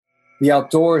the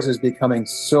outdoors is becoming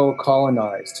so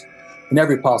colonized in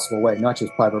every possible way, not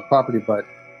just private property, but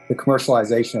the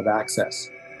commercialization of access.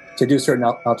 To do certain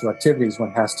outdoor activities,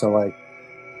 one has to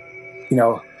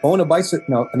own a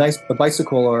bicycle, a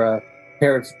bicycle or a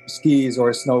pair of skis or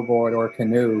a snowboard or a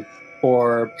canoe,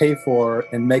 or pay for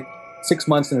and make 6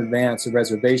 months in advance a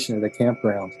reservation at a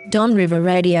campground. Don River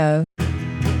Radio.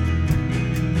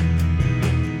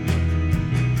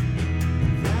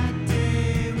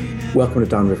 Welcome to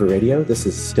Don River Radio. This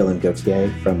is Dylan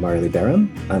Gauthier from Marley-Barham.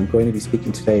 I'm going to be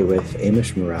speaking today with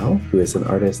Amish Morrell, who is an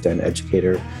artist and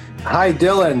educator. Hi,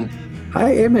 Dylan.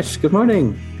 Hi, Amish. Good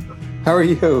morning. How are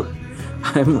you?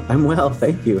 I'm well,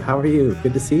 thank you. How are you?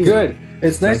 Good to see you. Good.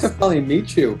 It's nice to finally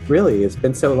meet you. Really, it's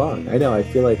been so long. I know. I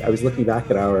feel like I was looking back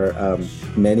at our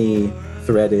many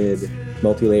threaded,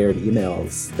 multi-layered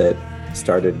emails that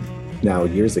started now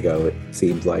years ago. It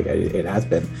seems like it has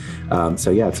been. So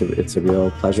yeah, it's a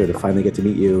real pleasure to finally get to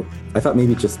meet you. I thought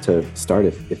maybe just to start,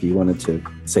 if you wanted to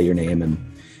say your name and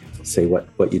say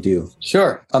what you do.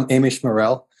 Sure. I'm Amish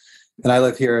Morrell, and I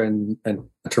live here in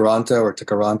Toronto or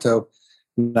Toronto.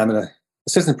 I'm an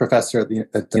assistant professor at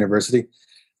the university.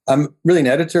 I'm really an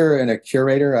editor and a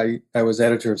curator. I was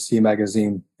editor of C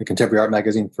Magazine, a contemporary art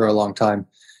magazine, for a long time.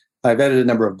 I've edited a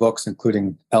number of books,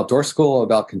 including Outdoor School,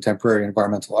 about contemporary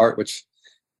environmental art, which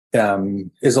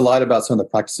is a lot about some of the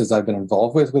practices I've been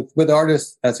involved with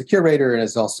artists as a curator and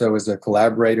as a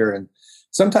collaborator, and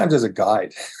sometimes as a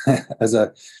guide, as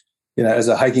a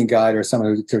hiking guide or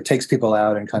someone who takes people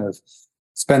out and kind of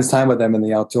spends time with them in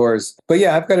the outdoors. But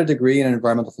yeah, I've got a degree in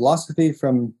environmental philosophy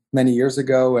from many years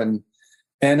ago, and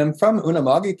I'm from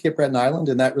Unama'ki, Cape Breton Island,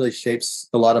 and that really shapes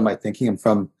a lot of my thinking. I'm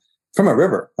from a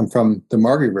river. I'm from the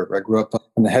Margie River. I grew up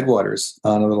in the headwaters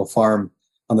on a little farm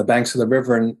on the banks of the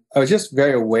river, and I was just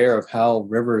very aware of how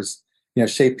rivers,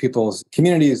 shape people's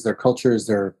communities, their cultures,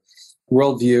 their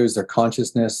worldviews, their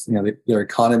consciousness, their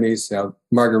economies.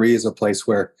 Margie is a place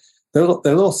where there are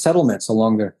little settlements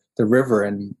along the river,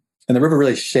 and the river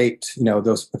really shaped,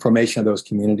 the formation of those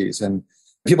communities and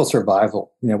people's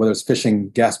survival. Whether it's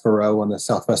fishing Gaspereau on the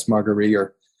southwest Margie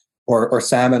or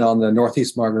salmon on the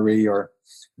northeast Margie,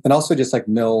 and also just like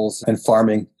mills and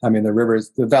farming. I mean,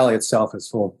 the valley itself is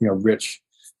full of,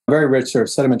 very rich sort of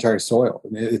sedimentary soil.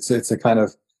 It's a kind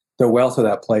of, the wealth of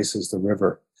that place is the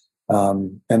river.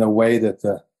 And the way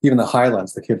that even the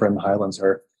highlands, the Cape Breton highlands,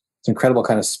 it's an incredible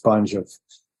kind of sponge of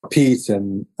peat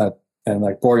and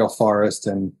like boreal forest.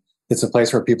 And it's a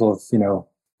place where people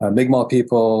have, Mi'kmaq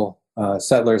people,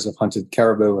 settlers have hunted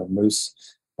caribou and moose,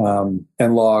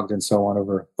 and logged and so on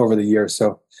over the years.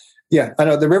 So yeah, I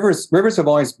know the rivers have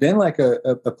always been like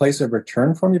a place of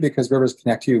return for me, because rivers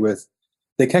connect you with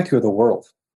the world.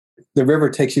 The river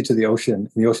takes you to the ocean,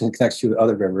 and the ocean connects you to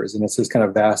other rivers. And it's this kind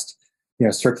of vast,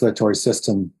 circulatory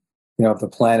system, of the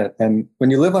planet. And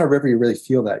when you live on a river, you really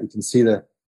feel that. You can see in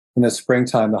the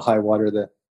springtime, the high water, the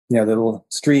little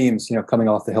streams, coming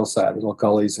off the hillside, little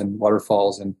gullies and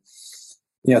waterfalls, and,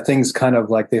 things kind of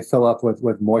like they fill up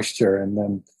with moisture, and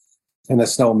then the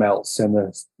snow melts and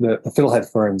the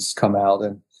fiddlehead ferns come out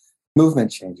and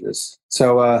movement changes.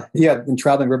 So I've been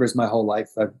traveling rivers my whole life.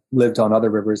 I've lived on other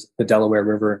rivers, the Delaware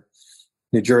River,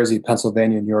 New Jersey,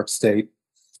 Pennsylvania, New York State.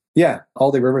 Yeah,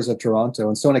 all the rivers of Toronto.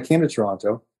 And so when I came to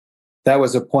Toronto, that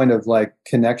was a point of like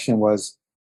connection, was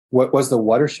what was the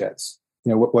watersheds,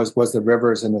 what was the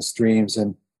rivers and the streams,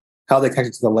 and how they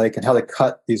connected to the lake, and how they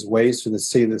cut these ways through the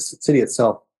city. The city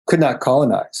itself could not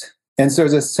colonize. And so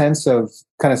there's a sense of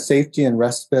kind of safety and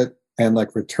respite and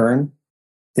like return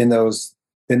in those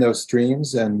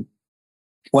streams. And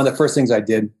one of the first things I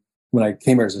did when I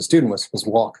came here as a student was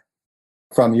walk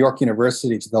from York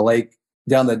University to the lake,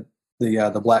 down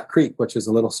the Black Creek, which is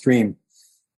a little stream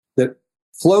that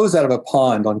flows out of a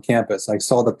pond on campus. I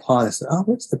saw the pond. I said, "Oh,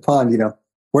 where's the pond?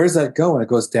 Where does that go?" And it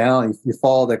goes down. You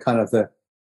follow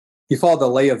you follow the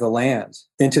lay of the land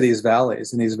into these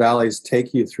valleys, and these valleys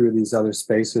take you through these other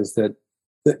spaces that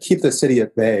keep the city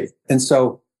at bay. And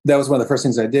so that was one of the first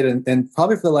things I did. And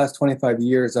probably for the last 25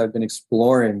 years, I've been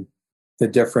exploring the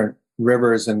different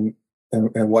rivers and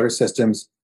water systems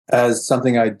as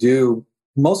something I do,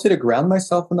 mostly to ground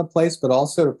myself in the place, but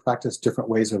also to practice different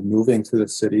ways of moving through the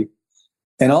city,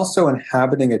 and also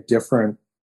inhabiting a different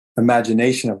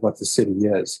imagination of what the city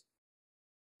is.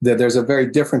 That there's a very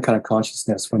different kind of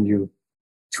consciousness when you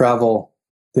travel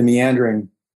the meandering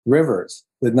rivers,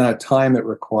 the amount of time it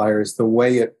requires, the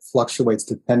way it fluctuates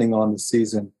depending on the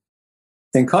season,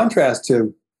 in contrast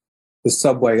to the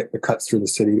subway that cuts through the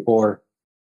city, or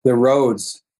the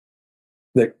roads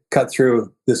that cut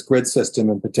through this grid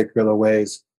system in particular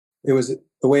ways. It was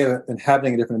a way of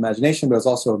inhabiting a different imagination, but it was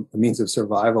also a means of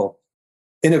survival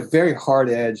in a very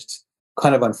hard-edged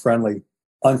kind of unfriendly,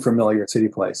 unfamiliar city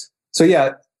place. So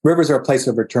yeah, rivers are a place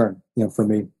of return, for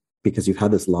me. Because you've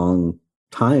had this long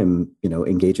time,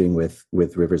 engaging with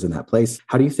rivers in that place.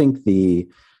 How do you think the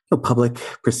public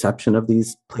perception of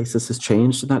these places has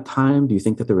changed in that time? Do you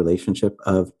think that the relationship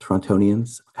of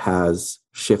Torontonians has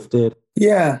shifted?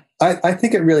 Yeah, I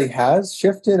think it really has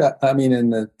shifted. I mean, in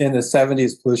the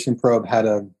 70s, Pollution Probe had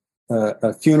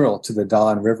a funeral to the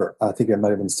Don River. I think it might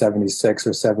have been 76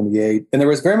 or 78. And there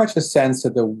was very much a sense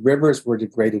that the rivers were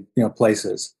degraded,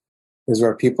 places. These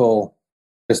were people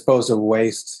disposed of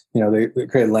waste. They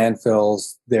created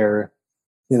landfills.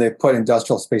 They put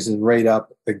industrial spaces right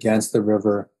up against the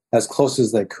river as close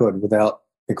as they could without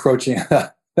encroaching,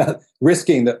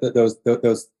 risking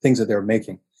those things that they were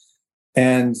making.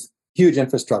 And huge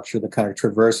infrastructure that kind of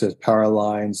traverses power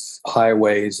lines,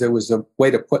 highways. It was a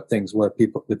way to put things where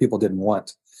the people didn't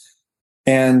want.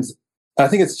 And I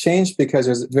think it's changed because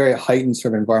there's a very heightened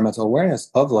sort of environmental awareness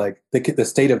of like the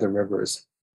state of the rivers.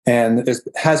 And there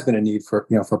has been a need for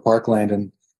parkland,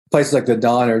 and places like the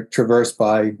Don are traversed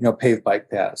by, paved bike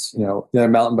paths, there are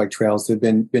mountain bike trails that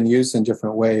have been used in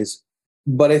different ways.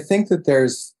 But I think that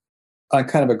there's a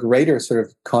kind of a greater sort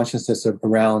of consciousness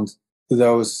around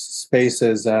those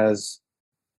spaces as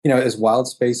wild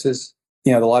spaces.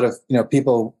 A lot of,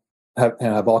 people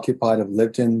have occupied, have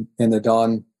lived in the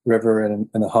Don River and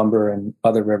the Humber and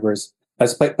other rivers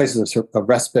as places of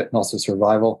respite and also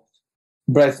survival.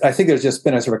 But I think there's just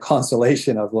been a sort of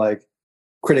constellation of like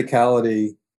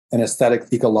criticality and aesthetic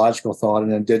ecological thought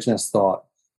and indigenous thought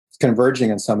converging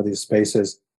in some of these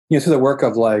spaces, through the work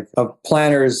of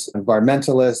planners,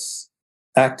 environmentalists,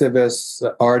 activists,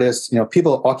 artists.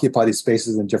 People occupy these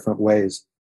spaces in different ways.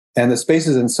 And the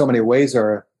spaces in so many ways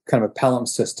are kind of a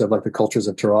palimpsest of like the cultures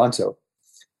of Toronto.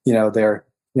 They're,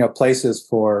 places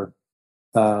for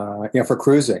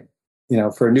cruising,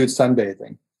 for nude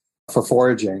sunbathing, for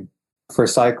foraging, for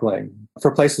cycling,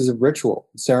 for places of ritual,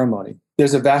 ceremony.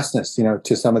 There's a vastness,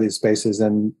 to some of these spaces.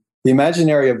 And the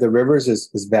imaginary of the rivers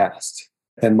is vast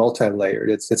and multi-layered.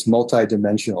 It's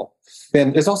multi-dimensional.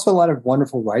 And there's also a lot of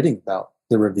wonderful writing about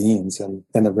the ravines and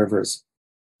the rivers.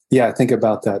 Yeah, I think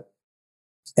about that.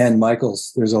 And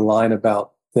Michael's, there's a line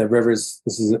about the rivers.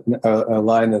 This is a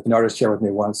line that an artist shared with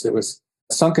me once. It was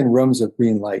sunken rooms of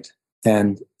green light.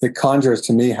 And it conjures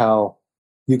to me how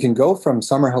you can go from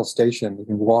Summerhill Station, you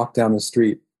can walk down the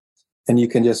street, and you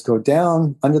can just go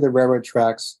down under the railroad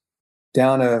tracks,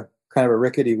 down a kind of a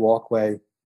rickety walkway,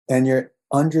 and you're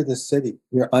under the city.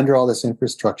 You're under all this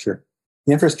infrastructure.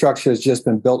 The infrastructure has just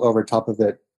been built over top of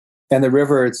it. And the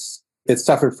river, it's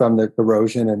suffered from the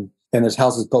erosion, and there's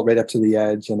houses built right up to the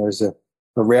edge, and there's a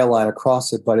rail line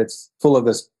across it, but it's full of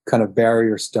this kind of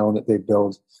barrier stone that they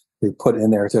put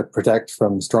in there to protect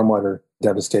from stormwater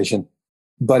devastation.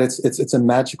 But it's a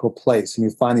magical place, and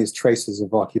you find these traces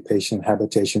of occupation,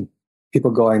 habitation, people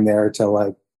going there to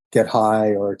like get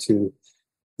high or to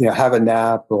have a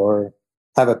nap or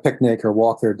have a picnic or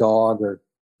walk their dog or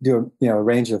do a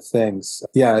range of things.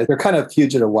 Yeah, they're kind of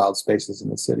fugitive wild spaces in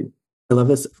the city. I love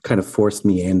this kind of forced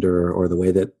meander, or the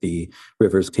way that the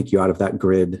rivers take you out of that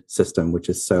grid system, which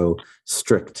is so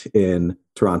strict in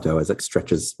Toronto as it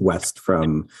stretches west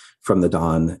from the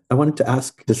Don. I wanted to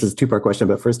ask, this is a two-part question,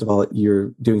 but first of all,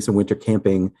 you're doing some winter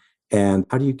camping. And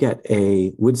how do you get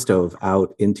a wood stove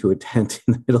out into a tent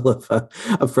in the middle of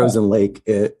a frozen lake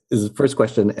is the first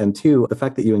question. And two, the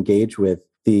fact that you engage with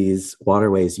these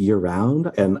waterways year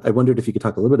round. And I wondered if you could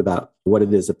talk a little bit about what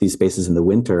it is at these spaces in the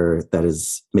winter that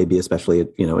is maybe especially,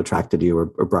 attracted you or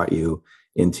brought you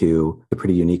into a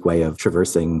pretty unique way of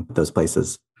traversing those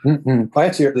places. Mm-hmm. I'll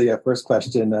answer the first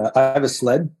question. I have a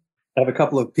sled. I have a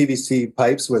couple of PVC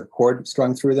pipes with cord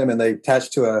strung through them, and they attach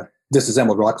to a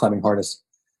disassembled rock climbing harness.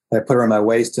 I put it around my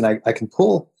waist, and I can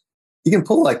pull. You can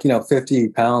pull 50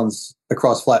 pounds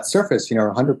across flat surface, or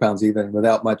 100 pounds even,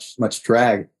 without much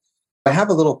drag. I have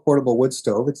a little portable wood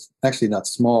stove. It's actually not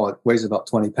small. It weighs about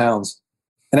 20 pounds.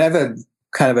 And I have a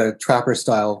kind of a trapper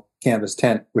style canvas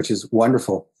tent, which is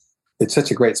wonderful. It's such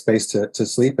a great space to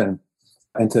sleep in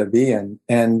and to be in.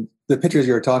 And the pictures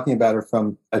you were talking about are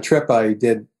from a trip I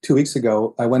did 2 weeks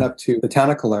ago. I went up to the town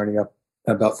of Killarney, up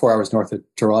about 4 hours north of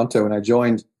Toronto, and I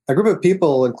joined a group of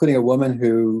people, including a woman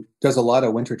who does a lot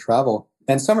of winter travel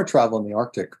and summer travel in the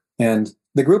Arctic. And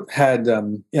the group had,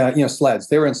 sleds.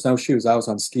 They were in snowshoes. I was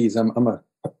on skis. I'm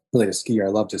really a skier. I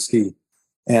love to ski.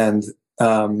 And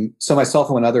so myself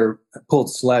and one other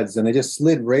pulled sleds, and they just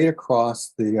slid right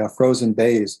across the frozen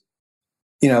bays.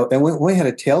 And when we had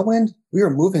a tailwind, we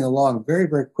were moving along very,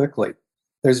 very quickly.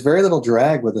 There's very little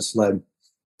drag with a sled.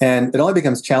 And it only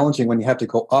becomes challenging when you have to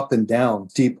go up and down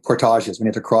steep portages, when you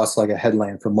have to cross like a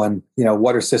headland from one,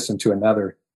 water system to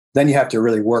another. then you have to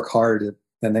really work hard,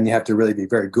 and then you have to really be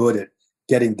very good at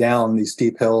getting down these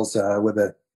steep hills with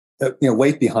a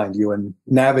weight behind you and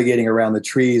navigating around the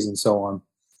trees and so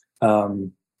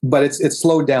on. But it's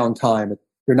slowed down time.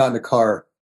 You're not in a car.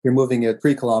 You're moving at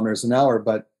 3 kilometers an hour,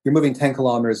 but you're moving 10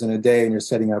 kilometers in a day and you're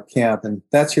setting up camp. And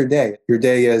that's your day. Your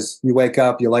day is you wake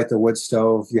up, you light the wood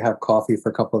stove, you have coffee for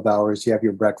a couple of hours, you have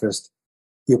your breakfast,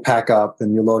 you pack up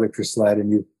and you load up your sled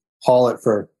and you haul it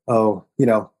for,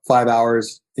 5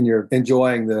 hours, and you're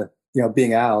enjoying the,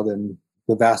 being out and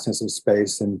the vastness of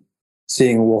space and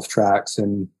seeing wolf tracks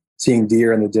and seeing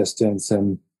deer in the distance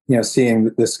and,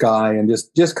 seeing the sky and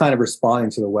just kind of responding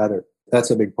to the weather.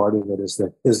 That's a big part of it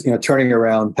is turning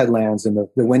around headlands and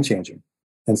the wind changing.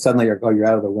 And suddenly you're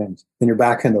out of the wind, then you're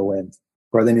back in the wind,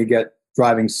 or then you get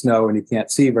driving snow and you can't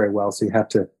see very well. So you have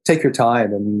to take your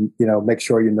time and, make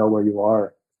sure you know where you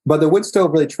are. But the wood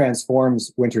stove really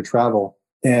transforms winter travel.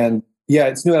 And yeah,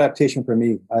 it's new adaptation for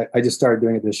me. I just started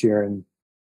doing it this year and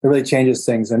it really changes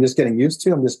things. I'm just getting used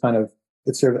to.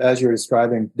 It's sort of, as you're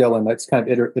describing, Dylan, that's kind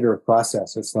of iterative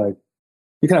process. It's like,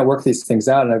 you kind of work these things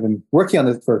out. And I've been working on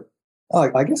this for,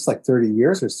 I guess like 30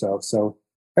 years or so. So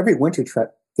every winter trek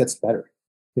gets better.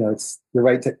 It's the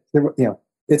right,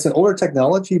 it's an older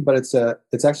technology, but it's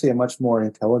actually a much more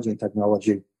intelligent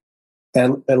technology.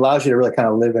 And it allows you to really kind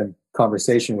of live in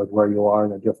conversation with where you are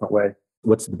in a different way.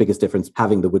 What's the biggest difference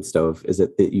having the wood stove? Is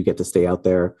it that you get to stay out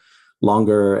there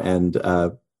longer and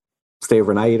stay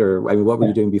overnight? Or, what were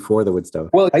you doing before the wood stove?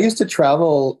 Well, I used to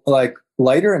travel like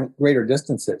lighter and greater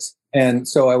distances. And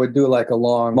so I would do like a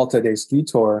long multi-day ski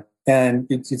tour and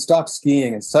you'd stop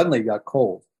skiing and suddenly it got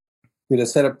cold. You'd have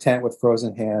set up tent with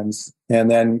frozen hands and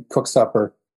then cook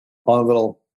supper on a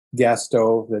little gas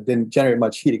stove that didn't generate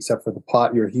much heat except for the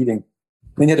pot you're heating.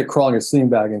 Then you had to crawl in your sleeping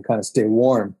bag and kind of stay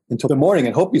warm until the morning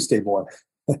and hope you stayed warm.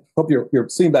 Hope your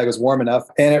sleeping bag was warm enough.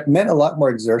 And it meant a lot more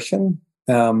exertion.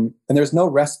 And there's no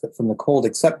respite from the cold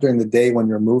except during the day when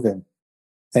you're moving.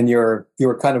 And you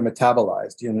were kind of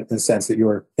metabolized in the sense that you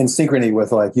were in synchrony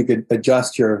with, like, you could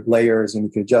adjust your layers and you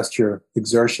could adjust your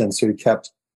exertion. So you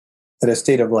kept at a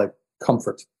state of like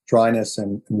comfort, dryness,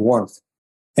 and warmth.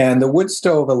 And the wood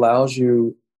stove allows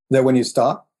you that when you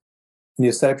stop and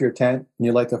you set up your tent and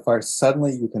you light the fire,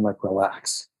 suddenly you can like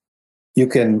relax. You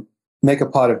can make a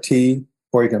pot of tea,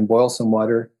 or you can boil some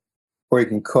water, or you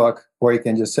can cook, or you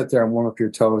can just sit there and warm up your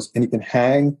toes, and you can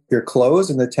hang your clothes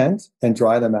in the tent and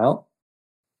dry them out.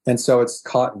 And so it's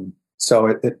cotton. So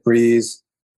it breathes,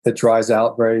 it dries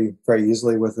out very, very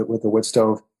easily with the wood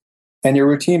stove. And your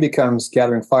routine becomes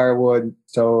gathering firewood,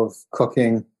 stove,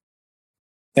 cooking.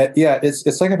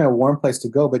 It's like having a warm place to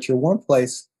go, but your warm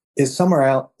place is somewhere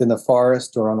out in the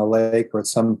forest or on a lake or at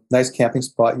some nice camping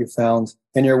spot you found,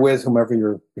 and you're with whomever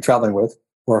you're traveling with,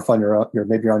 or if on your own,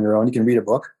 maybe you're on your own, you can read a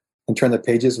book and turn the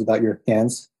pages without your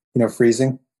hands,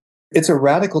 freezing. It's a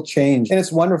radical change, and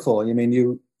it's wonderful.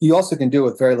 You also can do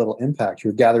it with very little impact.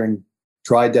 You're gathering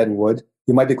dry, dead wood.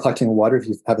 You might be collecting water if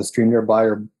you have a stream nearby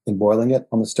and boiling it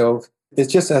on the stove. It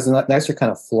just has a nicer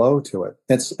kind of flow to it.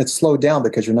 It's slowed down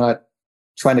because you're not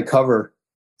trying to cover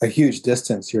a huge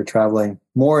distance. You're traveling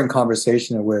more in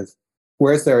conversation with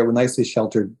where's there a nicely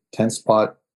sheltered tent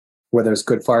spot where there's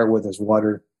good firewood, there's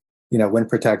water, wind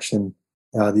protection,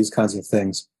 these kinds of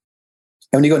things.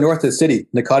 And when you go north of the city, in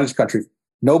the cottage country,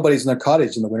 nobody's in a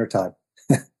cottage in the wintertime.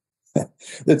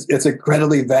 It's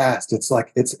incredibly vast. It's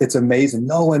like, it's amazing.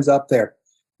 No one's up there,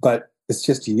 but it's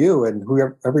just you and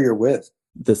whoever you're with.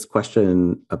 This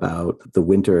question about the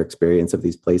winter experience of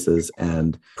these places,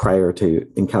 and prior to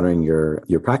encountering your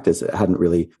practice, it hadn't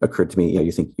really occurred to me.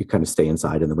 You think you kind of stay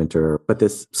inside in the winter, but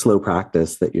this slow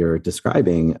practice that you're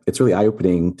describing, it's really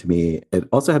eye-opening to me. It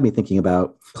also had me thinking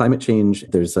about climate change.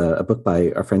 There's a book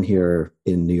by our friend here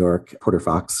in New York, Porter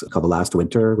Fox, called The Last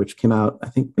Winter, which came out, I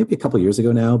think, maybe a couple of years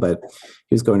ago now, but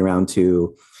he was going around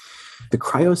to the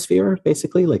cryosphere,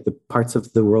 basically, like the parts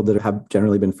of the world that have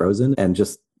generally been frozen, and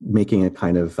just making a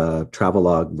kind of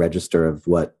travelogue register of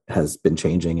what has been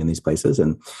changing in these places.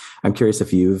 And I'm curious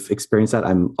if you've experienced that.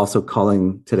 I'm also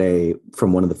calling today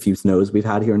from one of the few snows we've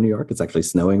had here in New York. It's actually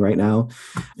snowing right now.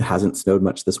 It hasn't snowed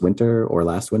much this winter or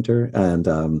last winter. And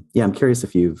I'm curious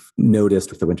if you've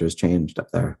noticed if the winter has changed up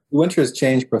there. The winter has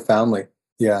changed profoundly.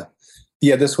 Yeah,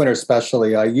 this winter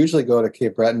especially. I usually go to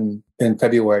Cape Breton in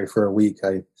February for a week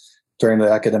during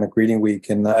the academic reading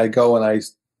week. And I go and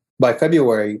by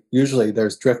February, usually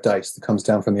there's drift ice that comes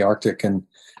down from the Arctic and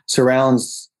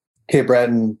surrounds Cape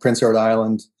Breton, Prince Edward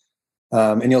Island.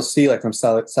 And you'll see, like from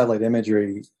satellite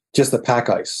imagery, just the pack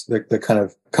ice that kind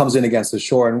of comes in against the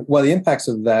shore. And one of the impacts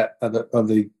of that, of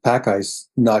the pack ice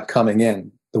not coming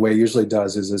in the way it usually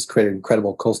does, is creating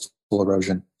incredible coastal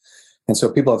erosion. And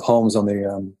so people have homes on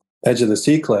the edge of the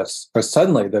sea cliffs, or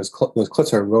suddenly those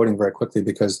cliffs are eroding very quickly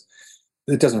because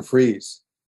it doesn't freeze.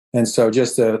 And so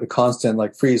just the constant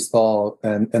like freeze thaw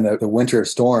and the winter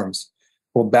storms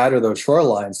will batter those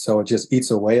shorelines. So it just eats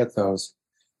away at those.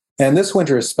 And this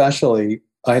winter especially,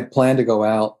 I had planned to go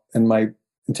out, and my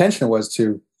intention was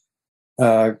to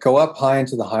go up high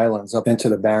into the highlands, up into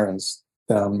the barrens.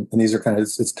 And these are kind of,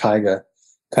 it's taiga,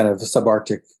 kind of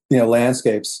subarctic,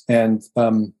 landscapes, and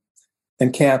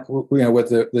camp, with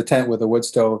the tent with the wood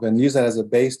stove, and use that as a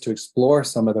base to explore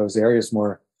some of those areas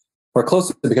more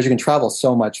closely, because you can travel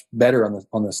so much better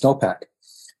on the snowpack.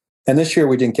 And this year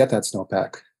we didn't get that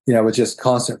snowpack, with just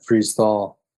constant freeze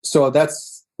thaw. So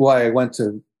that's why I went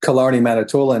to Killarney,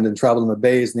 Manitoulin, and traveled in the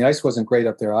bays. And the ice wasn't great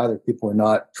up there either. People were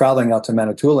not traveling out to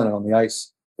Manitoulin on the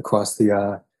ice across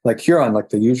the like Huron, like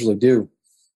they usually do.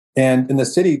 And in the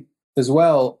city as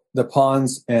well, the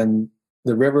ponds and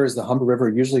the rivers, the Humber River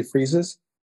usually freezes.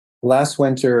 Last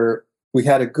winter, we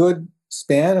had a good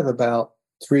span of about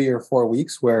 3 or 4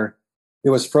 weeks where it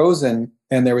was frozen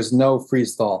and there was no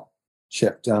freeze thaw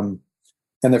shift. And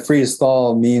the freeze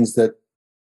thaw means that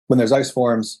when there's ice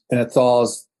forms and it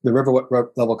thaws, the river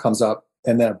level comes up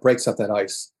and then it breaks up that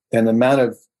ice. And the amount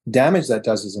of damage that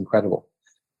does is incredible.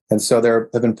 And so there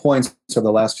have been points over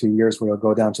the last few years where you'll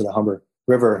go down to the Humber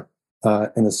River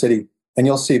in the city, and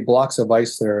you'll see blocks of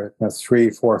ice there, 3,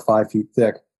 4, 5 feet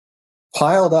thick,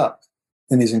 piled up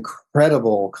in these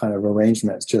incredible kind of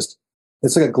arrangements. Just,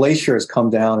 it's like a glacier has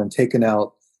come down and taken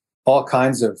out all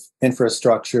kinds of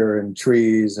infrastructure and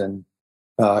trees and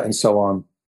so on.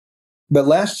 But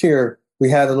last year we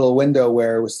had a little window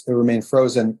where it remained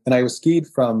frozen, and I was skied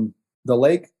from the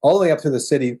lake all the way up to the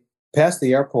city, past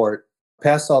the airport,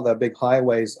 past all the big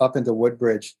highways, up into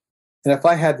Woodbridge. And if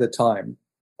I had the time,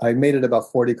 I made it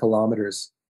about 40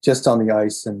 kilometers just on the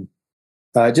ice, and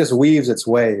it just weaves its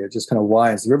way. It just kind of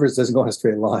winds. The river doesn't go in a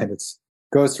straight line. It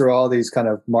goes through all these kind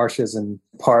of marshes and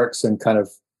parks and kind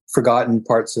of forgotten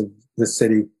parts of the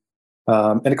city.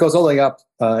 And it goes all the way up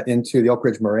into the Oak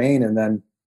Ridge Moraine, and then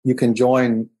you can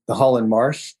join the Holland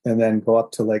Marsh and then go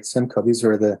up to Lake Simcoe. These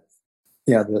are the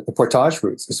portage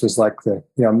routes. This was like the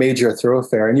major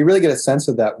thoroughfare, and you really get a sense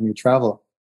of that when you travel.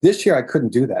 This year I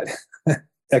couldn't do that.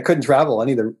 I couldn't travel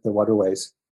any of the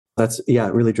waterways. That's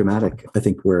really dramatic. I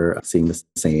think we're seeing the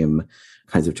same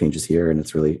kinds of changes here, and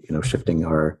it's really shifting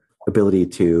our ability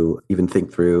to even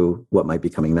think through what might be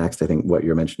coming next. I think what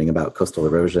you're mentioning about coastal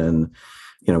erosion,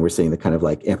 we're seeing the kind of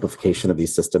like amplification of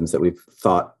these systems that we've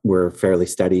thought were fairly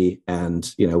steady,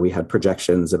 and we had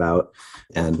projections about,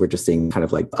 and we're just seeing kind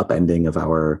of like upending of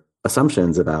our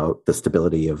assumptions about the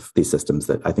stability of these systems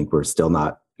that I think we're still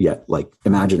not yet like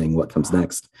imagining what comes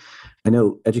next. I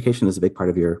know education is a big part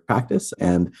of your practice,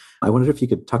 and I wondered if you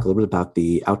could talk a little bit about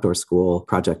the outdoor school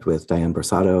project with Diane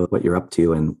Borsato, what you're up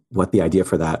to, and what the idea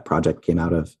for that project came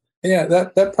out of. Yeah,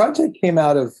 that project came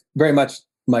out of very much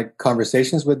my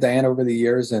conversations with Diane over the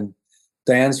years. And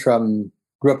Diane's grew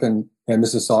up in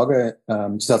Mississauga,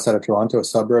 just outside of Toronto, a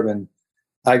suburb, and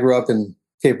I grew up in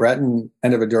Cape Breton,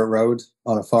 end of a dirt road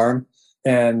on a farm,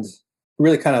 and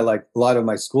really kind of like a lot of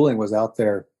my schooling was out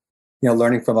there,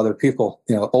 learning from other people,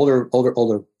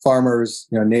 older farmers,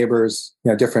 neighbors,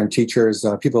 different teachers,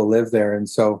 people who live there. And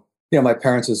so, my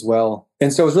parents as well.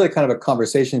 And so it was really kind of a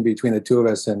conversation between the two of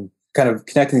us and kind of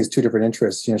connecting these two different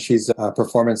interests. She's a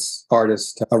performance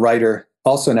artist, a writer,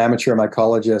 also an amateur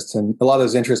mycologist. And a lot of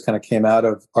those interests kind of came out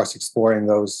of us exploring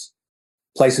those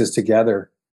places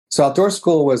together. So outdoor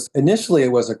school was initially,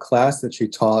 it was a class that she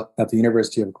taught at the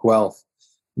University of Guelph,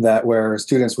 where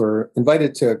students were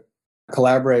invited to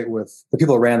collaborate with the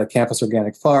people who ran the campus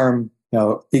organic farm,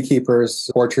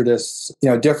 beekeepers, orchardists,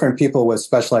 different people with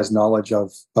specialized knowledge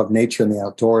of nature and the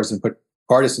outdoors, and put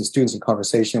artists and students in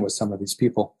conversation with some of these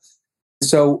people.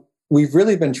 So we've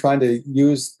really been trying to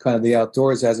use kind of the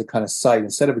outdoors as a kind of site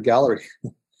instead of a gallery.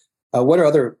 What are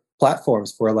other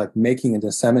platforms for like making and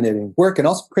disseminating work, and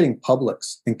also creating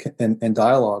publics and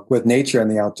dialogue with nature and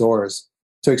the outdoors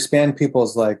to expand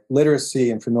people's like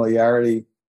literacy and familiarity,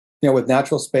 with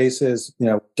natural spaces,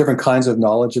 different kinds of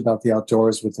knowledge about the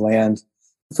outdoors with land.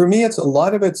 For me, a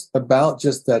lot of it's about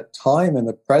just that time and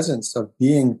the presence of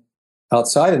being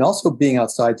outside, and also being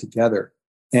outside together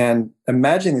and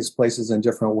imagining these places in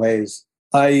different ways.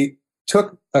 I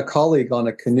took a colleague on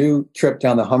a canoe trip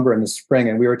down the Humber in the spring,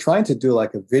 and we were trying to do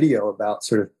like a video about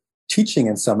sort of teaching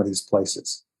in some of these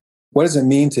places. What does it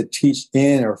mean to teach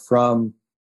in or from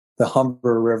the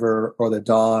Humber River or the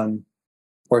Don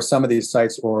or some of these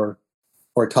sites, or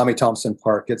Tommy Thompson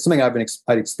Park? It's something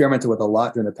I'd experimented with a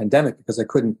lot during the pandemic because I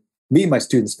couldn't meet my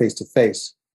students face to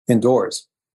face indoors.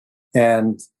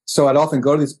 And So I'd often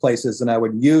go to these places and I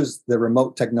would use the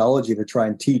remote technology to try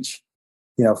and teach,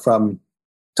 from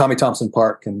Tommy Thompson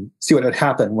Park and see what would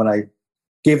happen when I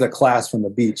gave the class from the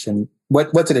beach and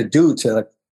what did it do to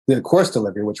the course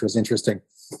delivery, which was interesting.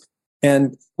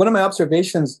 And one of my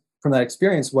observations from that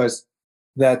experience was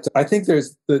that I think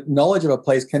there's the knowledge of a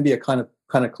place can be a kind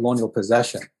of colonial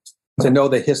possession, to know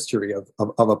the history of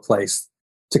a place,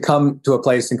 to come to a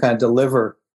place and kind of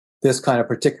deliver this kind of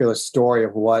particular story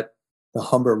of what the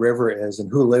Humber River is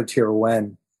and who lived here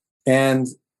when. And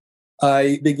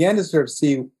I began to sort of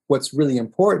see what's really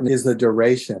important is the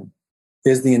duration,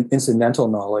 is the incidental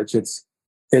knowledge.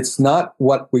 It's not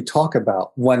what we talk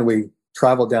about when we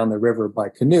travel down the river by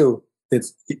canoe.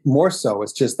 It's more so,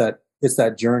 it's just that it's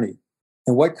that journey.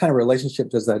 And what kind of relationship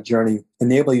does that journey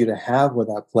enable you to have with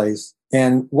that place?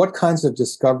 And what kinds of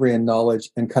discovery and knowledge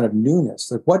and kind of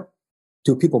newness, like what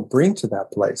do people bring to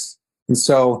that place? And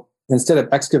so instead of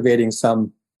excavating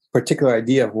some particular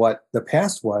idea of what the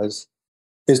past was,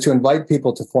 is to invite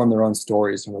people to form their own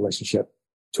stories in relationship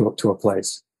to a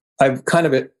place. I've kind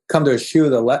of come to eschew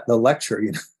the lecture,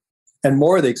 and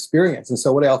more of the experience. And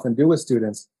so what I often do with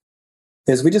students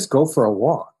is we just go for a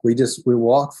walk. We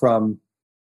walk from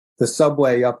the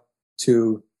subway up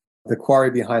to the quarry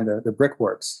behind the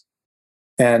brickworks,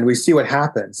 and we see what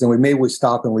happens. And maybe we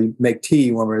stop and we make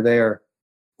tea when we're there.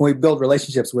 And we build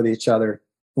relationships with each other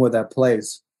and with that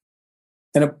place.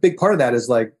 And a big part of that is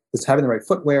having the right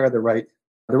footwear, the right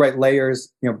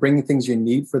layers, bringing things you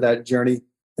need for that journey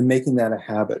and making that a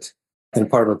habit and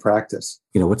part of a practice.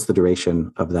 What's the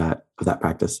duration of that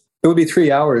practice? It would be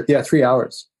 3 hours. Yeah, 3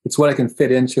 hours. It's what I can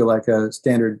fit into like a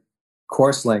standard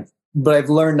course length. But I've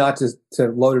learned not to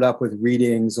load it up with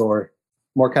readings or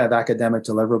more kind of academic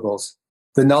deliverables.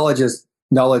 The knowledge is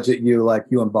knowledge that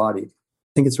you embody.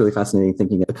 I think it's really fascinating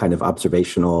thinking of a kind of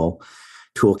observational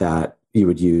tool that you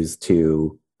would use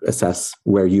to assess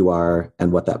where you are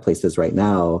and what that place is right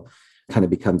now kind of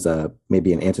becomes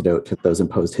maybe an antidote to those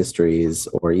imposed histories,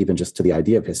 or even just to the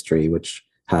idea of history, which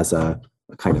has a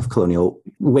kind of colonial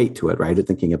weight to it, right? Or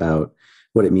thinking about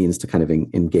what it means to kind of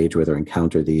engage with or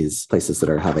encounter these places that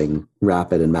are having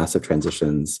rapid and massive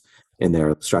transitions in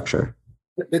their structure.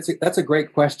 That's a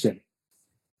great question.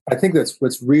 I think that's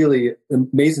what's really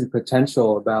amazing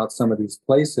potential about some of these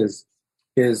places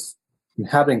is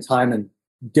inhabiting time in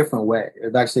a different way.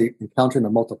 It's actually encountering the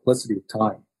multiplicity of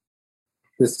time.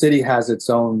 The city has its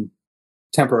own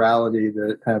temporality,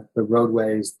 the kind of the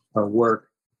roadways, our work,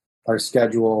 our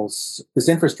schedules, this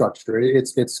infrastructure.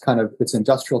 It's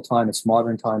industrial time, it's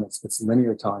modern time, it's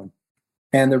linear time.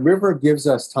 And the river gives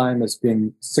us time as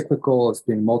being cyclical, as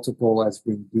being multiple, as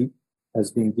being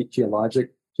deep,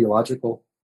 geological.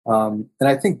 And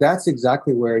I think that's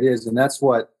exactly where it is. And that's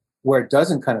where it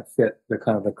doesn't kind of fit the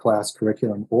kind of the class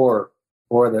curriculum or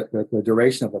the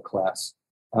duration of the class.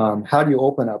 How do you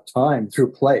open up time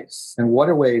through place? And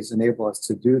waterways enable us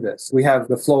to do this. We have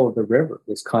the flow of the river,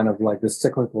 this kind of like this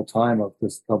cyclical time of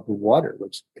the water,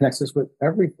 which connects us with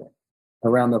everything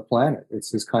around the planet.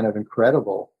 It's this kind of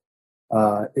incredible.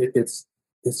 It's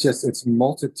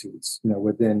multitudes,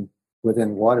 within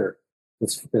water.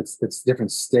 It's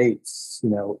different states,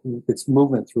 it's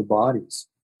movement through bodies.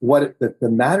 The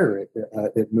matter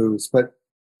it moves, but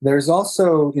there's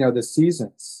also, the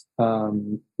seasons,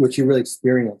 which you really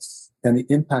experience, and the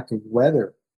impact of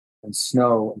weather and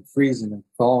snow and freezing and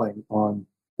thawing on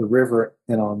the river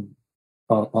and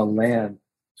on land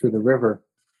through the river.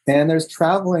 And there's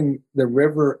traveling the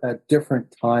river at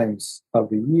different times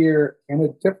of the year and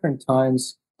at different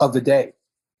times of the day.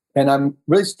 And I'm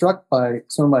really struck by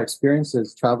some of my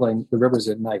experiences traveling the rivers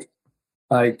at night.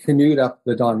 I canoed up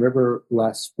the Don River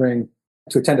last spring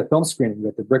to attend a film screening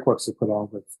that the Brickworks had put on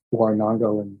with Warren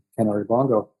Nongo and Ken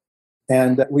Aribongo.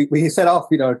 And we set off,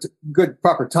 good,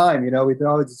 proper time. We thought,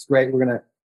 oh, it's great. We're going to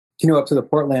canoe up to the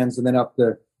Portlands and then up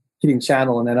the Keating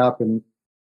Channel and then up. And,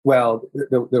 well,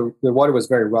 the water was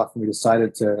very rough and we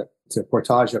decided to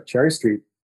portage up Cherry Street,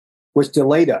 which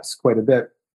delayed us quite a bit.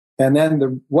 And then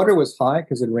the water was high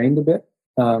because it rained a bit.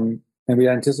 And we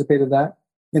anticipated that.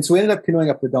 And so we ended up canoeing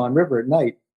up the Don River at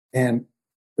night. And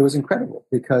it was incredible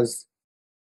because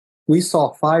we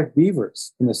saw 5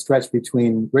 beavers in the stretch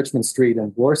between Richmond Street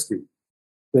and Bloor Street.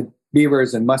 The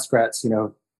beavers and muskrats,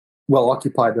 well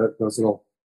occupied those little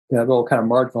kind of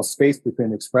marginal space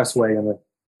between the expressway and the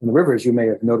rivers you may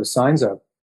have noticed signs of.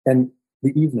 And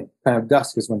the evening, kind of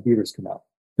dusk, is when beavers come out.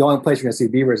 The only place you're going to see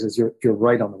beavers is you're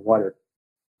right on the water.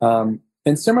 And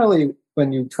similarly,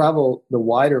 when you travel the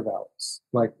wider valleys,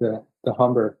 like the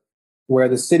Humber, where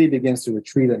the city begins to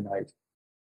retreat at night,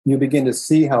 you begin to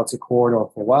see how it's a corridor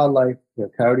for wildlife. There are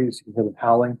coyotes, you can hear them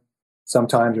howling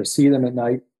sometimes or see them at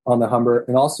night. on the Humber.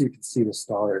 And also you can see the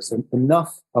stars. And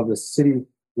enough of the city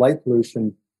light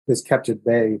pollution is kept at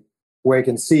bay where you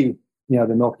can see,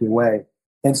 the Milky Way.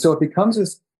 And so it becomes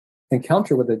this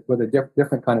encounter with a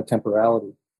different kind of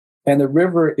temporality. And the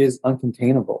river is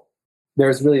uncontainable.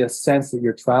 There's really a sense that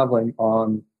you're traveling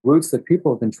on routes that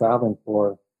people have been traveling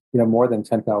for, more than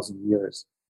 10,000 years.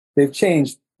 They've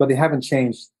changed, but they haven't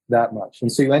changed that much.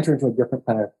 And so you enter into a different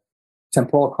kind of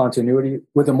temporal continuity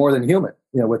with the more than human,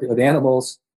 with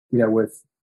animals, with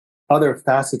other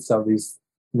facets of these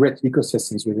rich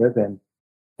ecosystems we live in,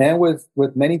 and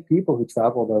with many people who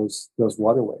travel those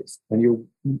waterways. And you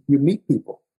meet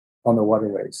people on the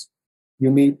waterways.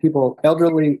 You meet people,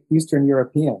 elderly Eastern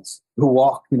Europeans, who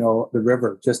walk, the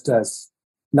river, just as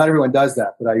not everyone does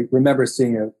that. But I remember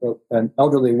seeing an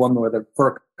elderly woman with a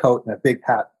fur coat and a big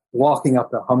hat walking up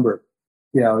the Humber,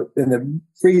 in the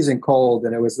freezing cold,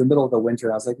 and it was the middle of the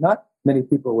winter. I was like, not many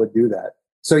people would do that.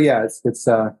 So yeah, it's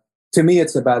to me,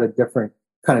 it's about a different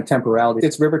kind of temporality.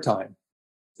 It's river time,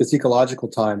 it's ecological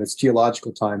time, it's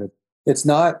geological time. It's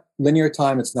not linear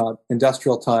time, it's not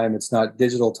industrial time, it's not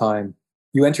digital time.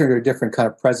 You enter into a different kind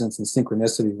of presence and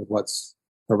synchronicity with what's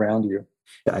around you.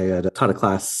 I had taught a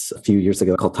class a few years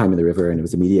ago called Time in the River, and it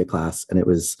was a media class. And it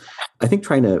was, I think,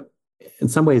 trying to, in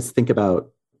some ways, think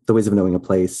about the ways of knowing a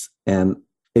place, and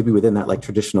maybe within that like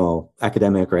traditional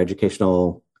academic or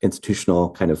educational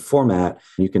institutional kind of format,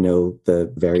 you can know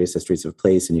the various histories of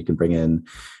place, and you can bring in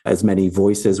as many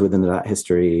voices within that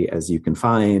history as you can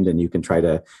find, and you can try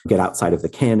to get outside of the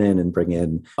canon and bring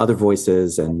in other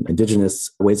voices and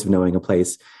indigenous ways of knowing a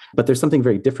place. But there's something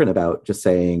very different about just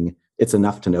saying it's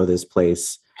enough to know this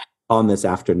place on this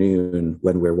afternoon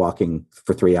when we're walking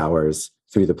for 3 hours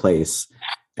through the place.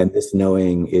 And this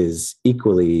knowing is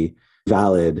equally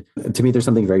valid. To me, there's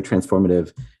something very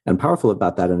transformative and powerful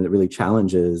about that. And it really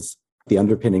challenges the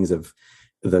underpinnings of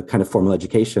the kind of formal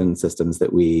education systems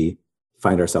that we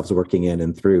find ourselves working in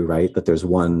and through, right? That there's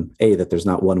that there's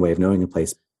not one way of knowing a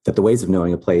place, that the ways of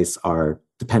knowing a place are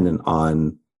dependent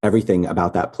on everything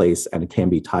about that place, and it can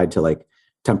be tied to like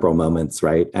temporal moments,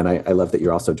 right? And I love that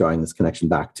you're also drawing this connection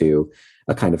back to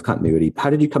a kind of continuity. How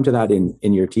did you come to that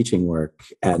in your teaching work?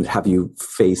 And have you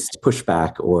faced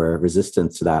pushback or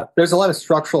resistance to that? There's a lot of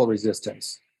structural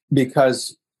resistance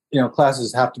because,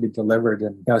 classes have to be delivered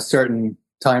in a certain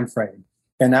time frame.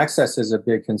 And access is a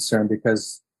big concern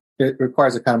because it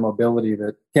requires a kind of mobility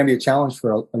that can be a challenge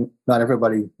for not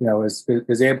everybody,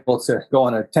 is able to go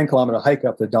on a 10-kilometer hike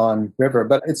up the Don River.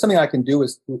 But it's something I can do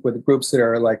with groups that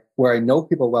are like where I know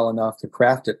people well enough to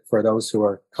craft it for those who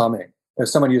are coming. If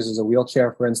someone uses a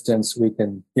wheelchair, for instance, we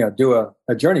can, do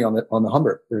a journey on the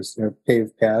Humber. There's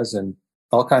paved paths and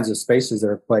all kinds of spaces that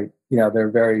are quite,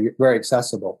 they're very, very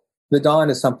accessible. The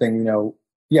Don is something,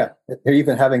 they're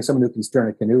even having someone who can stern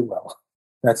a canoe well.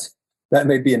 That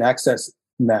may be an access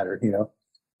matter,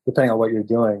 depending on what you're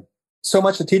doing. So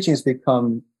much of teaching has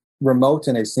become remote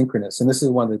and asynchronous. And this is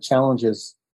one of the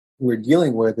challenges we're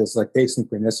dealing with is like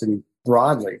asynchronicity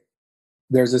broadly.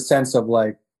 There's a sense of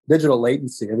like digital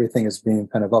latency. Everything is being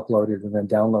kind of uploaded and then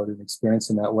downloaded and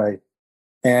experienced in that way.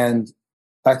 And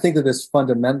I think that this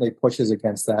fundamentally pushes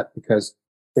against that because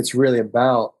it's really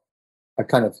about a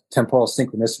kind of temporal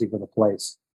synchronicity with a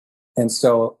place. And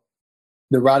so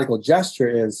the radical gesture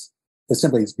is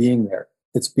simply it's being there.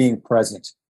 It's being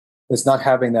present. It's not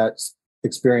having that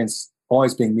experience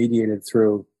always being mediated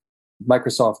through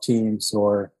Microsoft Teams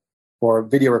or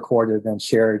video recorded and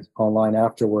shared online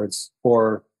afterwards,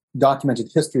 or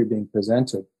documented history being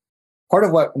presented. Part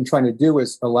of what I'm trying to do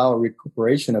is allow a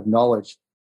recuperation of knowledge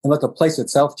and let the place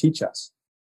itself teach us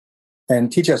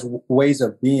and teach us ways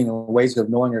of being and ways of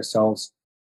knowing ourselves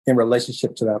in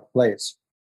relationship to that place.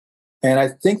 And I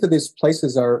think that these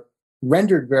places are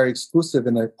rendered very exclusive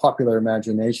in the popular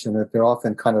imagination, that they're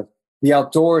often kind of, the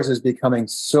outdoors is becoming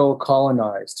so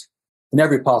colonized in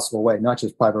every possible way, not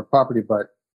just private property, but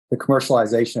the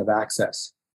commercialization of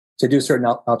access. To do certain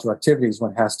outdoor activities,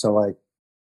 one has to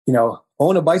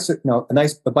own a bicycle,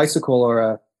 a bicycle or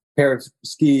a pair of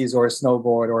skis or a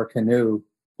snowboard or a canoe,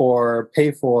 or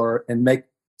pay for and make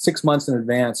 6 months in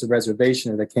advance a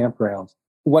reservation at a campground.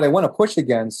 What I want to push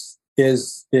against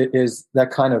is that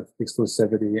kind of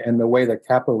exclusivity and the way that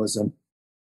capitalism,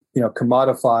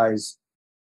 commodifies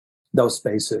those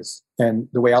spaces, and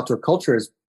the way outdoor culture has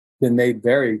been made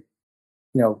very,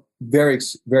 very,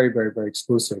 very, very, very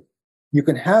exclusive. You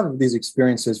can have these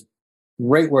experiences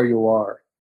right where you are,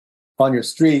 on your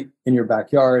street, in your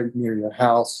backyard, near your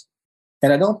house.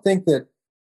 And I don't think that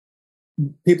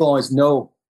people always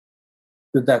know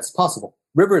that that's possible.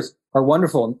 Rivers are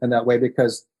wonderful in that way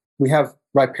because we have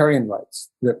riparian rights,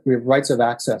 that we have rights of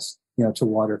access, to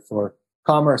water for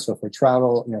commerce or for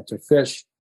travel, to fish,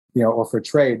 or for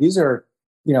trade. These are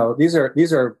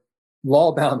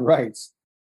law-bound rights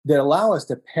that allow us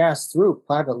to pass through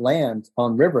private land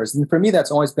on rivers. And for me, that's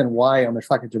always been why I'm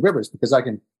attracted to rivers, because I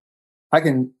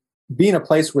can be in a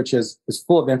place which is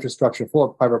full of infrastructure, full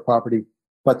of private property,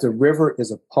 but the river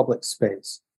is a public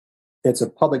space. It's a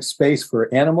public space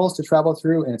for animals to travel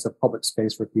through, and it's a public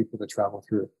space for people to travel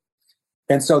through.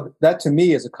 And so that to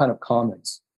me is a kind of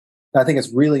commons. I think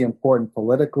it's really important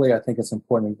politically. I think it's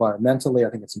important environmentally. I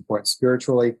think it's important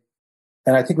spiritually.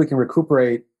 And I think we can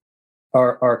recuperate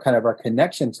our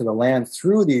connection to the land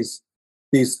through these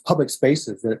public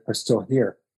spaces that are still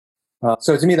here.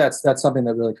 So to me, that's something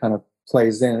that really kind of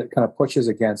plays in. It kind of pushes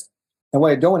against. And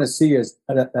what I don't want to see is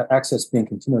that access being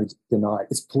continually denied.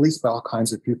 It's policed by all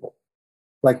kinds of people.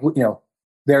 Like,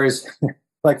 there is,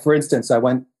 like, for instance, I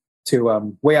went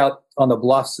to way out on the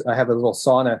bluffs. I have a little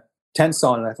tent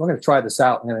sauna, and I thought, I'm going to try this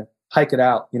out. I'm going to hike it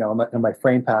out, in my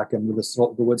frame pack and with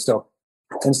the wood stove,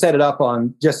 and set it up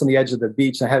just on the edge of the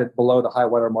beach. I had it below the high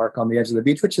water mark on the edge of the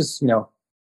beach, which is,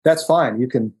 that's fine.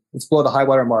 It's below the high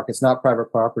water mark. It's not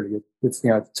private property. It's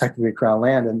technically Crown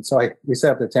land. And so we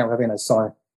set up the tent, having a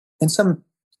sauna, and some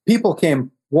people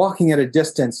came walking at a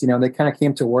distance, they kind of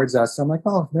came towards us. I'm like,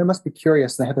 oh, they must be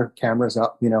curious. And they had their cameras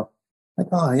up, like,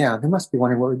 oh yeah, they must be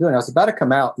wondering what we're doing. I was about to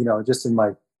come out, just in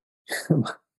my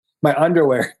my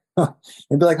underwear and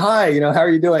be like, hi, how are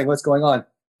you doing? What's going on? And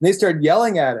they started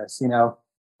yelling at us,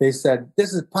 They said,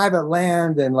 this is private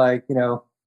land, and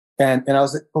and I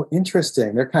was like, oh,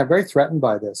 interesting. They're kind of very threatened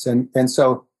by this. And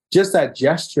so just that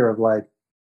gesture of like,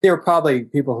 they were probably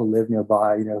people who live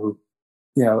nearby, and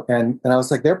I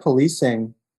was like, they're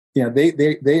policing,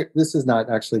 this is not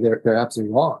actually, they're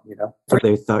absolutely wrong, So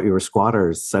they thought you were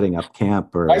squatters setting up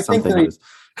camp or something.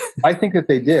 I think that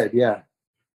they did. Yeah.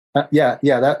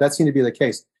 That seemed to be the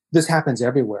case. This happens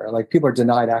everywhere. Like, people are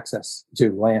denied access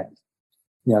to land,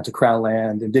 to Crown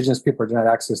land. Indigenous people are denied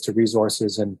access to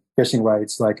resources and fishing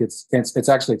rights. Like, it's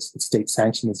actually state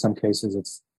sanctioned in some cases.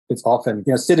 It's often,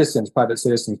 private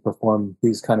citizens perform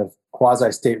these kind of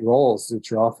quasi-state roles, which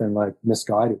are often like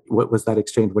misguided. What was that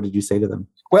exchange? What did you say to them?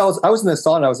 Well, I was in the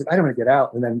sauna. I was like, I don't want to get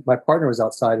out. And then my partner was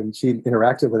outside, and she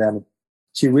interacted with them. And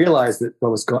she realized that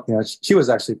what was going, she was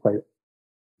actually quite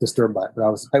disturbed by it. But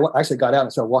I actually got out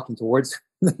and started walking towards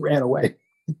them and ran away.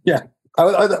 Yeah.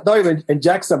 I thought I would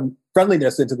inject some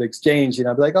friendliness into the exchange, be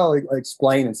like, oh, I'll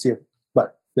explain and see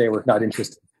but they were not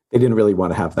interested. They didn't really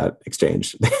want to have that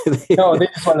exchange. No, they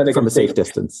just wanted to make from a safe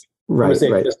distance. Right.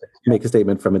 Distance, yeah. Make a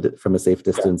statement from a safe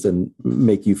distance, and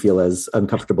make you feel as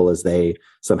uncomfortable as they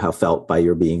somehow felt by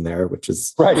your being there, which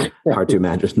is hard to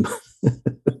imagine.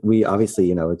 We obviously,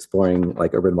 exploring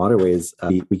like urban waterways,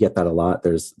 we get that a lot.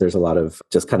 There's a lot of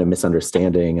just kind of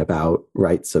misunderstanding about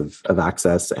rights of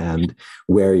access and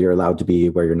where you're allowed to be,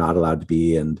 where you're not allowed to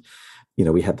be. And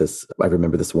we had I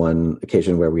remember this one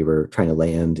occasion where we were trying to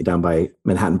land down by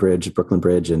Manhattan Bridge, Brooklyn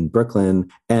Bridge in Brooklyn.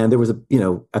 And there was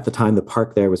at the time, the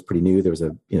park there was pretty new. There was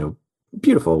a,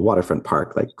 beautiful waterfront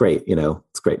park, like great,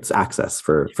 it's great. It's access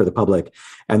for the public.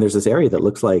 And there's this area that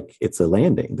looks like it's a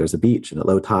landing. There's a beach, and at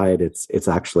low tide, it's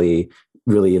actually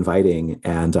really inviting.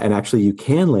 And actually you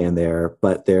can land there,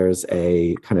 but there's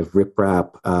a kind of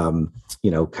riprap,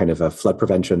 kind of a flood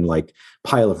prevention, like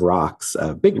pile of rocks,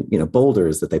 big,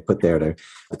 boulders that they put there to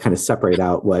kind of separate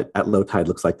out what at low tide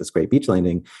looks like this great beach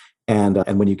landing. And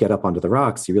when you get up onto the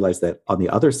rocks, you realize that on the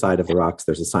other side of the rocks,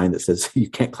 there's a sign that says you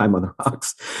can't climb on the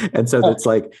rocks. And so it's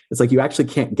like you actually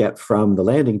can't get from the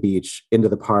landing beach into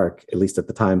the park, at least at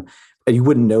the time. And you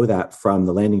wouldn't know that from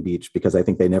the landing beach, because I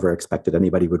think they never expected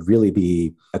anybody would really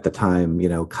be at the time,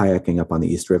 kayaking up on the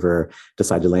East River,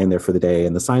 decide to land there for the day.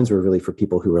 And the signs were really for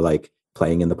people who were like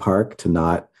playing in the park to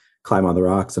not climb on the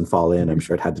rocks and fall in. I'm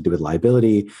sure it had to do with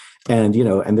liability. And,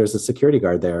 and there's a security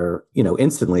guard there,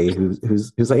 instantly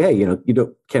who's like, hey,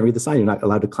 you can't read the sign. You're not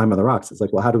allowed to climb on the rocks. It's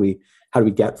like, well, how do we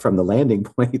get from the landing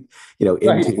point,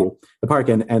 into the park?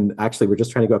 And actually we're just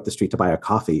trying to go up the street to buy a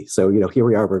coffee. So, here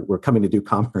we are, we're coming to do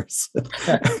commerce.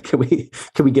 Can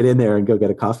we get in there and go get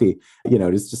a coffee?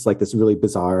 It's just like this really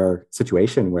bizarre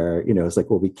situation where, it's like,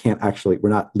 well, we're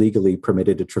not legally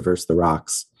permitted to traverse the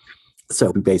rocks.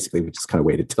 So we just kind of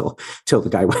waited till the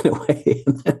guy went away,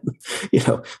 and then,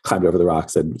 climbed over the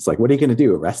rocks. And it's like, what are you going to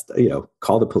do?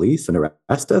 Call the police and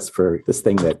arrest us for this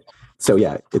thing that. So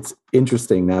yeah, it's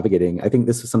interesting navigating. I think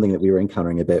this was something that we were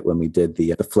encountering a bit when we did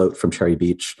the float from Cherry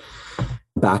Beach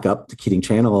back up to Keating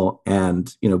Channel,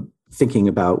 and thinking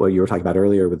about what you were talking about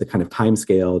earlier with the kind of time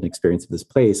scale and experience of this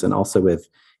place, and also with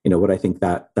what I think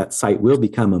that site will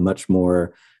become a much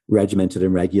more regimented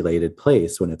and regulated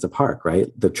place when it's a park, right?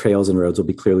 The trails and roads will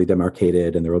be clearly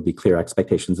demarcated and there will be clear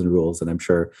expectations and rules. And I'm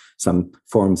sure some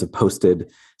forms of posted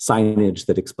signage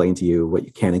that explain to you what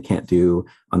you can and can't do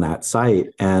on that site.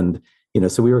 And,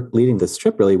 so we were leading this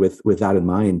trip really with that in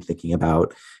mind, thinking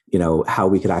about, how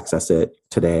we could access it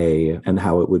today and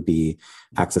how it would be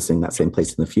accessing that same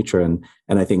place in the future. And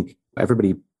I think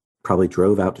everybody probably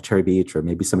drove out to Cherry Beach, or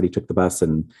maybe somebody took the bus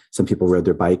and some people rode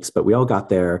their bikes, but we all got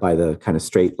there by the kind of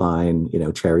straight line,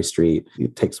 Cherry Street.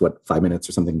 It takes 5 minutes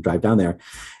or something to drive down there.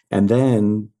 And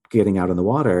then getting out on the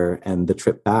water and the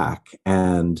trip back,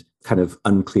 and kind of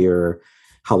unclear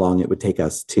how long it would take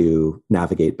us to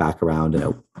navigate back around.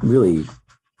 And really,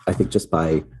 I think just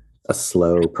by a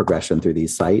slow progression through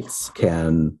these sites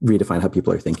can redefine how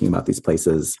people are thinking about these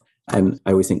places. And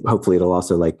I always think hopefully it'll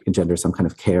also engender some kind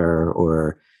of care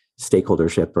or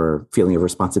stakeholdership or feeling of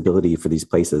responsibility for these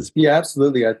places. Yeah,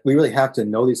 absolutely. We really have to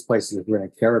know these places if we're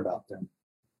going to care about them.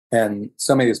 And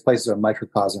so many of these places are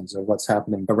microcosms of what's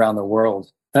happening around the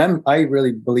world. And I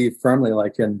really believe firmly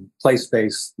in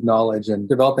place-based knowledge and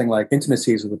developing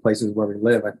intimacies with the places where we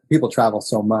live. People travel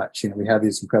so much. We have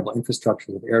these incredible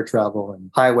infrastructures of air travel and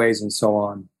highways and so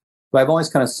on. But I've always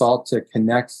kind of sought to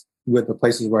connect with the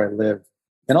places where I live,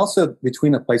 and also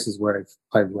between the places where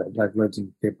I've lived. I've lived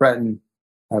in Cape Breton.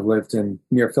 I've lived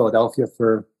near Philadelphia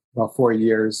for about 4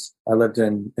 years. I lived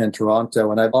in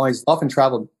Toronto, and I've often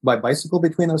traveled by bicycle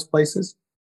between those places.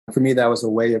 For me, that was a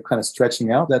way of kind of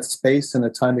stretching out that space and the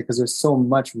time, because there's so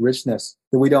much richness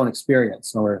that we don't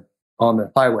experience when we're on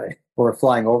the highway or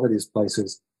flying over these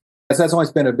places. That's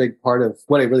always been a big part of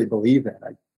what I really believe in.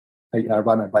 I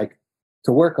ride my bike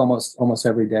to work almost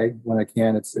every day when I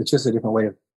can. It's just a different way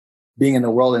of being in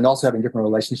the world, and also having different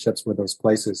relationships with those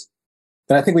places.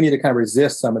 And I think we need to kind of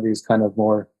resist some of these kind of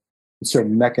more sort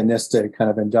of mechanistic, kind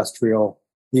of industrial,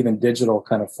 even digital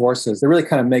kind of forces that really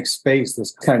kind of make space,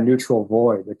 this kind of neutral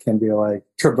void that can be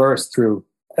traversed through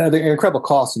the incredible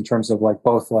costs in terms of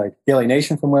both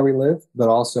alienation from where we live, but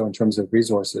also in terms of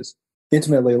resources,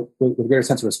 intimately with a greater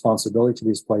sense of responsibility to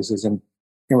these places and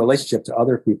in relationship to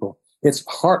other people. It's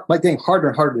hard, getting harder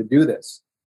and harder to do this.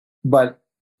 But,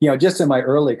 just in my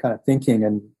early kind of thinking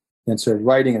and sort of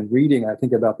writing and reading, I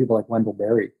think about people like Wendell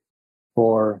Berry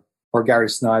or Gary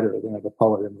Snyder, the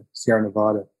poet in the Sierra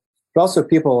Nevada. But also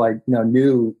people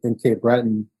knew in Cape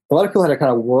Breton. A lot of people had a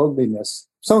kind of worldliness.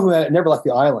 Some who had never left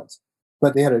the island,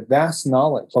 but they had a vast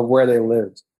knowledge of where they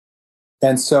lived.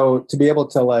 And so to be able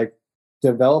to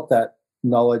develop that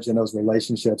knowledge and those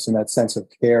relationships and that sense of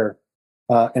care,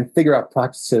 and figure out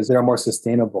practices that are more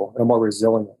sustainable and more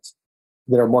resilient,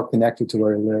 that are more connected to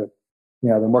where we live.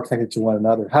 They're more connected to one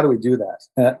another. How do we do that?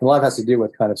 And a lot has to do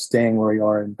with kind of staying where we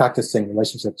are and practicing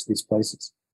relationships to these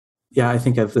places. Yeah, I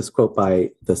think of this quote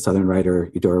by the Southern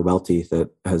writer Eudora Welty that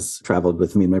has traveled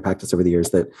with me in my practice over the years,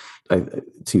 that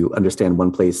to understand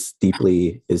one place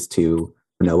deeply is to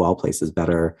know all places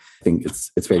better. I think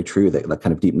it's very true that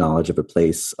kind of deep knowledge of a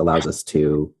place allows us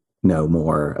to know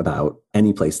more about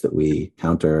any place that we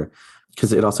encounter,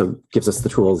 because it also gives us the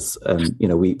tools. And,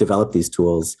 we develop these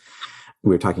tools. We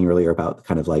were talking earlier about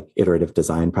kind of iterative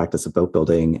design practice of boat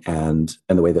building and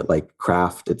the way that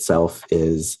craft itself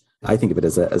is, I think of it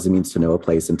as a means to know a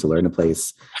place and to learn a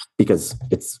place, because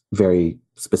it's very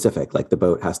specific. The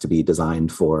boat has to be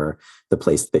designed for the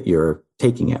place that you're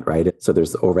taking it, right? So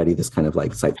there's already this kind of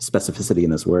site specificity in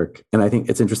this work. And I think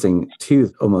it's interesting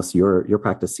too, almost your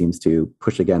practice seems to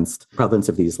push against prevalence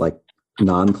of these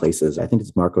non-places. I think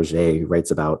it's Marc Auger writes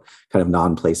about kind of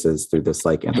non-places through this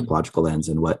anthropological lens,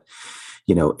 and what,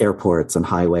 airports and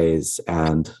highways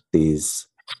and these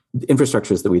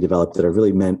infrastructures that we develop that are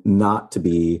really meant not to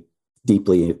be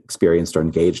deeply experienced or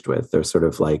engaged with. They're sort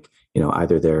of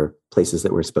either they're places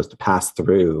that we're supposed to pass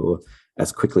through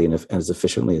as quickly and as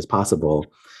efficiently as possible.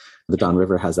 The Don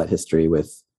River has that history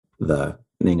with the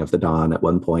opening of the Don at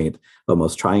one point,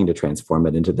 almost trying to transform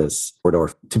it into this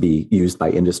corridor to be used by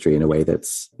industry in a way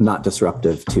that's not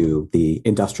disruptive to the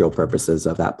industrial purposes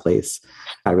of that place.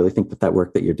 I really think that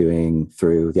work that you're doing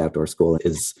through the outdoor school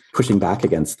is pushing back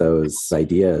against those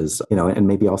ideas, and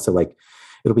maybe also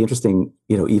it'll be interesting,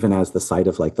 even as the site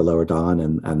of the Lower Don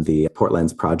and the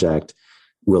Portlands project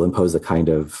will impose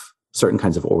certain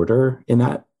kinds of order in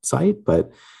that site,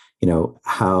 but,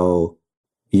 how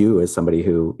you as somebody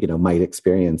who, might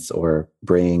experience or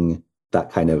bring that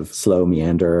kind of slow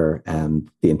meander and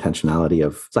the intentionality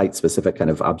of site-specific kind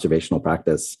of observational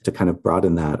practice to kind of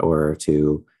broaden that, or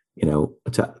to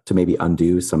maybe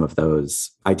undo some of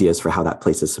those ideas for how that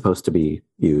place is supposed to be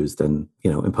used, and,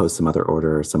 impose some other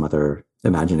order or some other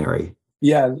imaginary.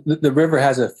 Yeah, the river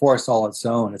has a force all its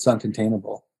own. It's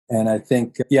uncontainable. And I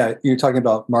think, yeah, you're talking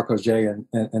about Marco J and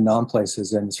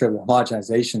non-places and sort of the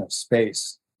homogenization of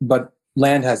space. But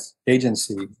land has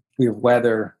agency. We have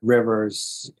weather,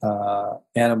 rivers,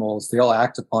 animals. They all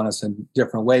act upon us in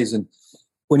different ways. And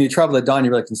when you travel at dawn,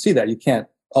 you really can see that. You can't,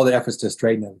 all the efforts to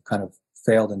straighten it kind of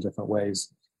failed in different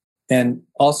ways. And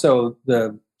also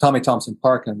the Tommy Thompson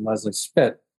Park and Leslie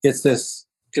Spit, it's this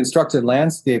constructed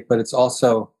landscape, but it's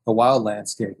also a wild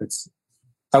landscape.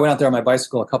 I went out there on my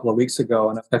bicycle a couple of weeks ago,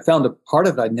 and I found a part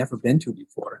of it I'd never been to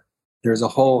before. There's a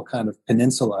whole kind of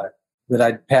peninsula that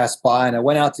I'd passed by, and I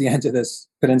went out to the end of this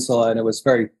peninsula, and it was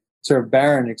very sort of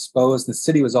barren, exposed. The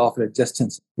city was off at a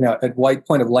distance, at white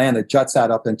point of land that juts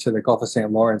out up into the Gulf of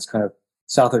St. Lawrence, kind of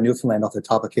south of Newfoundland, off the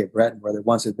top of Cape Breton, where there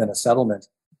once had been a settlement.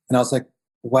 And I was like,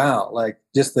 wow, like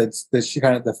just the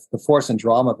kind of the force and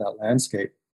drama of that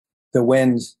landscape, the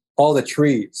wind, all the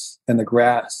trees and the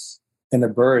grass and the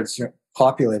birds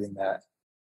populating that.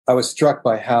 I was struck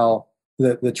by how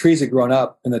the trees had grown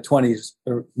up in the 20s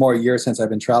or more years since I've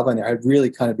been traveling there. Had really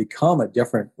kind of become a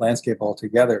different landscape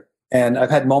altogether. And I've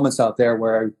had moments out there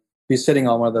where I'd be sitting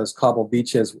on one of those cobble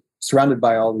beaches surrounded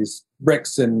by all these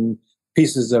bricks and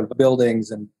pieces of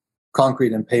buildings and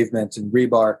concrete and pavement and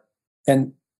rebar,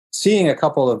 and seeing a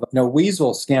couple of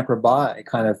weasels scamper by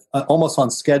kind of almost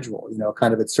on schedule,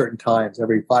 kind of at certain times.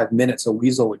 Every 5 minutes, a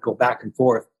weasel would go back and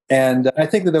forth. And I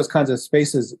think that those kinds of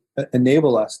spaces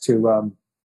enable us to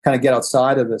kind of get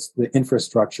outside of the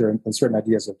infrastructure and certain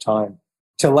ideas of time,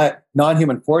 to let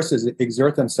non-human forces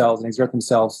exert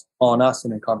themselves on us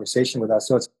and in conversation with us.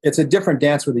 So it's a different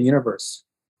dance with the universe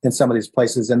in some of these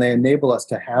places, and they enable us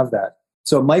to have that.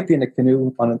 So it might be in a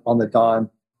canoe on the Don,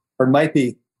 or it might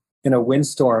be in a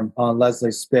windstorm on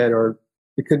Leslie Spit, or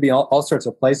it could be all sorts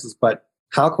of places. But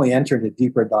how can we enter into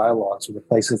deeper dialogues with the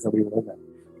places that we live in?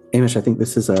 Amish, I think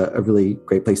this is a really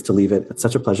great place to leave it. It's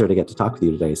such a pleasure to get to talk with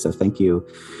you today. So thank you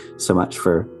so much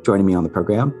for joining me on the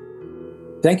program.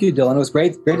 Thank you, Dylan. It was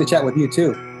great to chat with you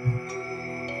too.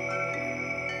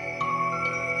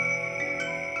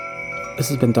 This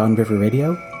has been Don River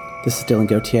Radio. This is Dylan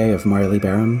Gauthier of Morrell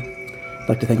Barham. I'd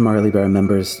like to thank Morrell Barham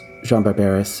members Jean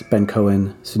Barberis, Ben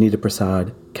Cohen, Sunita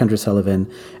Prasad, Kendra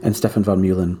Sullivan, and Stefan von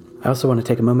Muhlen. I also want to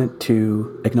take a moment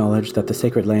to acknowledge that the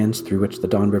sacred lands through which the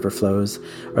Don River flows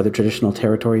are the traditional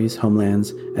territories,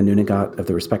 homelands, and Nunnagat of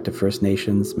the respective First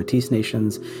Nations, Métis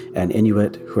Nations, and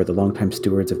Inuit, who are the longtime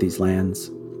stewards of these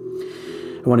lands.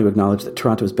 I want to acknowledge that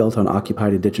Toronto is built on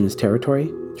occupied Indigenous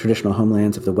territory, traditional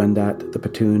homelands of the Wendat, the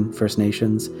Petun First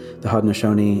Nations, the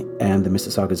Haudenosaunee, and the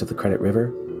Mississaugas of the Credit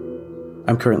River.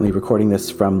 I'm currently recording this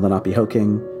from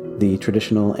Lenape-Hoking, the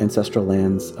traditional ancestral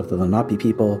lands of the Lenape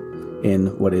people in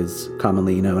what is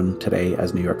commonly known today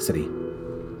as New York City.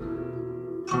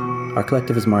 Our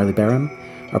collective is Morrell Barham.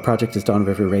 Our project is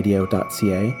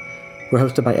donriverradio.ca. We're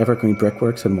hosted by Evergreen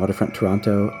Brickworks in Waterfront,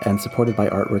 Toronto, and supported by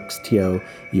Artworks TO,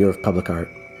 Year of Public Art.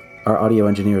 Our audio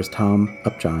engineer is Tom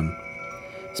Upjohn.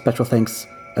 Special thanks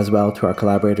as well to our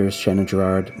collaborators Shannon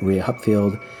Gerard, Maria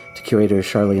Hupfield, to curators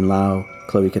Charlene Lau,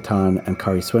 Chloe Catan, and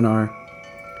Kari Swinar.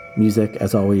 Music,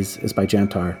 as always, is by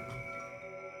Jantar.